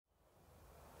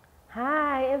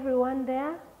Hi everyone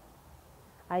there.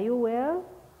 Are you well?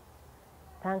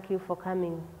 Thank you for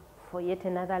coming for yet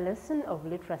another lesson of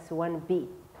Literacy 1B.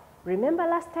 Remember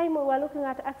last time we were looking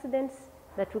at accidents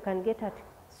that we can get at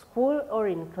school or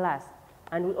in class.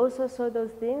 And we also saw those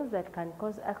things that can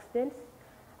cause accidents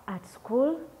at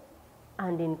school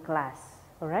and in class.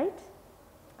 All right?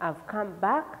 I've come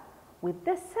back with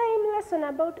the same lesson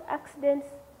about accidents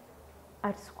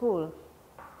at school.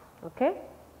 Okay?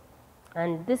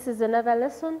 And this is another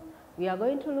lesson. We are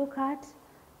going to look at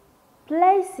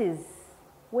places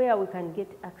where we can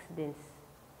get accidents.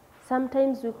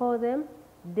 Sometimes we call them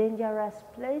dangerous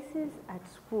places at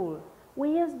school.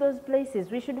 We use those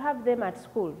places. We should have them at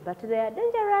school, but they are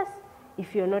dangerous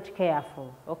if you're not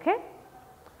careful. Okay?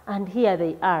 And here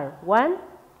they are. One,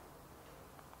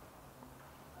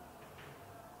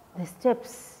 the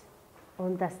steps,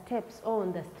 on the steps or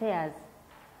on the stairs.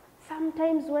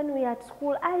 Sometimes when we are at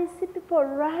school, I see people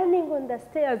running on the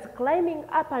stairs, climbing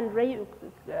up and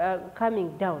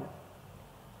coming down.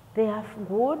 They are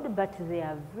good, but they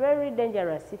are very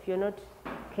dangerous if you're not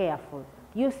careful.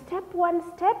 You step one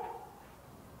step,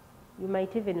 you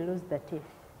might even lose the teeth.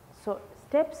 So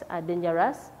steps are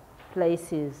dangerous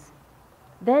places.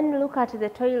 Then look at the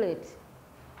toilet.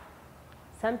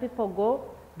 Some people go,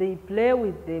 they play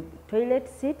with the toilet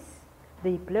seats,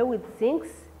 they play with sinks,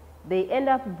 they end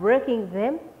up breaking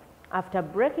them. After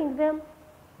breaking them,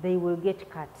 they will get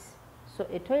cut. So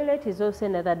a toilet is also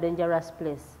another dangerous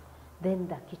place. Then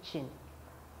the kitchen.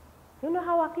 You know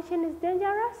how a kitchen is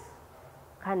dangerous?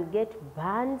 Can get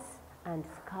burns and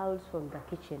scalds from the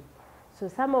kitchen. So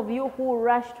some of you who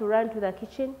rush to run to the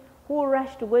kitchen, who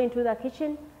rush to go into the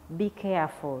kitchen, be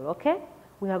careful, okay?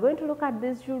 We are going to look at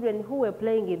these children who were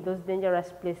playing in those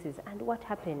dangerous places and what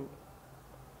happened.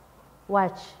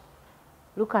 Watch.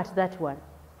 Look at that one.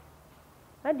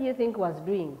 What do you think he was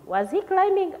doing? Was he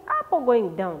climbing up or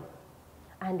going down?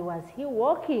 And was he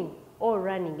walking or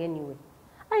running anyway?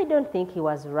 I don't think he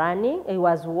was running. He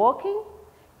was walking.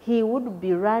 He would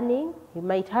be running. He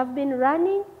might have been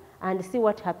running. And see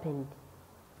what happened.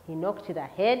 He knocked the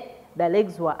head. The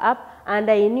legs were up.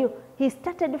 And I knew he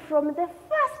started from the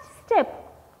first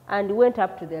step and went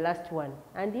up to the last one.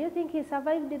 And do you think he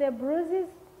survived the bruises?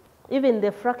 Even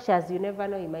the fractures, you never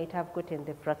know, he might have gotten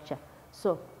the fracture.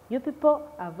 So, you people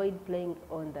avoid playing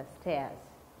on the stairs,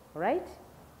 right?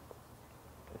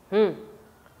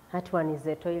 That one is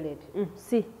the toilet.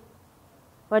 See,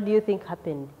 what do you think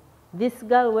happened? This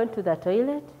girl went to the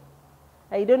toilet.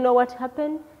 I don't know what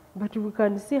happened, but we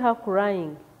can see her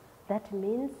crying. That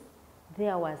means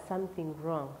there was something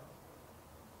wrong.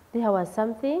 There was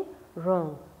something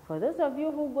wrong. For those of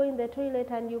you who go in the toilet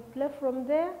and you play from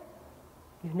there,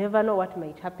 you never know what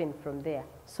might happen from there.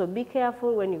 So be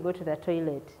careful when you go to the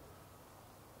toilet.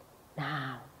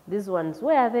 Now, these ones,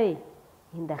 where are they?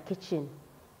 In the kitchen.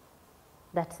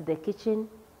 That's the kitchen.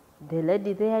 The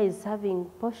lady there is serving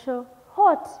posho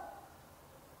hot.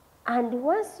 And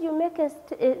once you make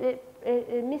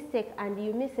a mistake and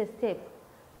you miss a step,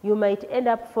 you might end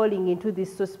up falling into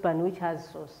this saucepan which has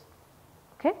sauce.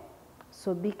 Okay?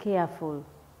 So be careful.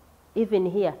 Even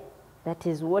here, that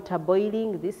is water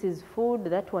boiling, this is food,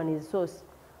 that one is sauce.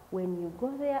 When you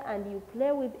go there and you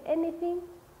play with anything,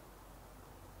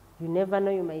 you never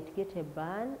know, you might get a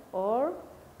burn or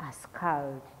a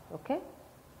scald, okay?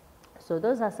 So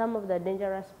those are some of the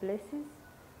dangerous places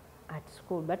at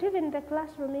school. But even the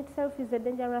classroom itself is a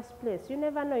dangerous place. You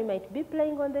never know, you might be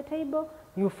playing on the table,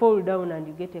 you fall down and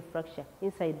you get a fracture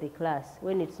inside the class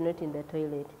when it's not in the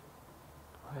toilet.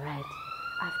 All right.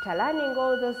 After learning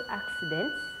all those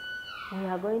accidents, we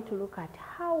are going to look at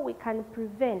how we can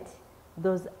prevent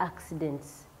those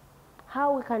accidents.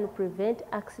 How we can prevent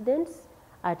accidents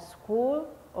at school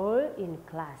or in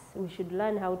class. We should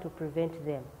learn how to prevent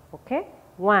them, okay?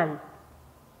 One,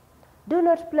 do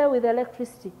not play with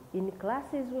electricity. In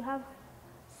classes we have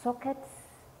sockets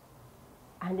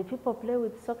and people play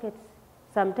with sockets.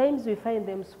 Sometimes we find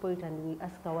them spoiled and we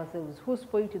ask ourselves, who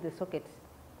spoiled the sockets?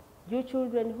 You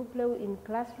children who play in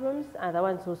classrooms are the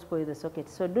ones who spoil the socket.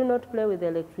 So do not play with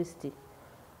electricity.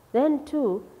 Then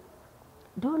two,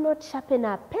 do not sharpen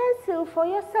a pencil for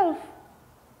yourself.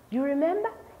 You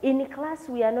remember? In class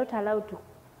we are not allowed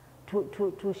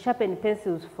to sharpen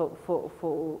pencils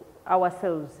for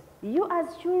ourselves. You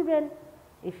as children,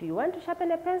 if you want to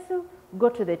sharpen a pencil, go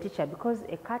to the teacher because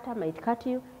a cutter might cut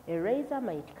you, a razor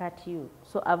might cut you.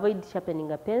 So avoid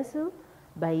sharpening a pencil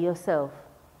by yourself.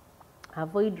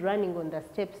 Avoid running on the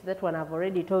steps. That one I've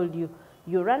already told you.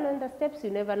 You run on the steps, you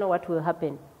never know what will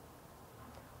happen.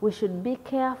 We should be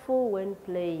careful when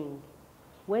playing.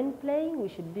 When playing, we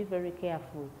should be very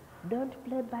careful. Don't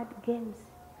play bad games.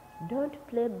 Don't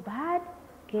play bad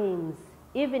games.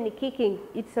 Even kicking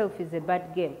itself is a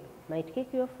bad game. Might kick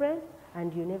your friend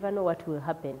and you never know what will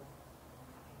happen.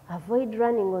 Avoid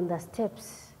running on the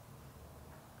steps.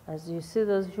 As you see,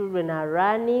 those children are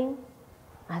running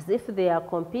as if they are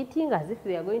competing, as if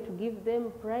they are going to give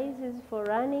them prizes for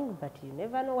running, but you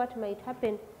never know what might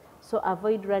happen. So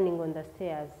avoid running on the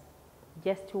stairs.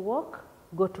 Just walk,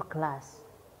 go to class.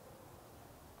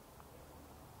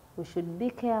 We should be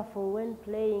careful when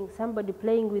playing. Somebody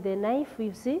playing with a knife,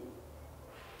 you see.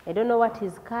 I don't know what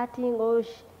he's cutting or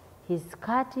he's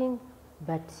cutting,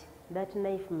 but that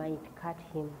knife might cut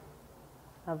him.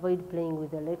 Avoid playing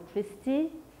with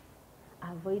electricity.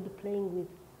 Avoid playing with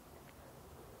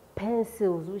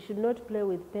pencils. We should not play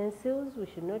with pencils. We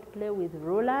should not play with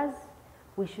rulers.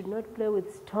 We should not play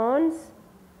with stones.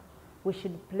 We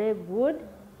should play good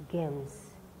games.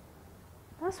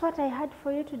 That's what I had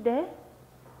for you today.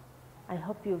 I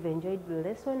hope you've enjoyed the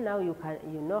lesson. Now you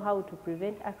know how to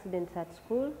prevent accidents at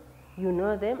school. You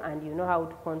know them and you know how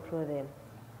to control them.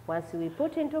 Once we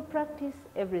put into practice,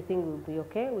 everything will be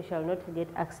okay. We shall not get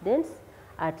accidents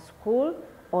at school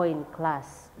or in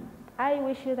class. I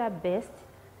wish you the best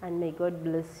and may God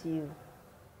bless you.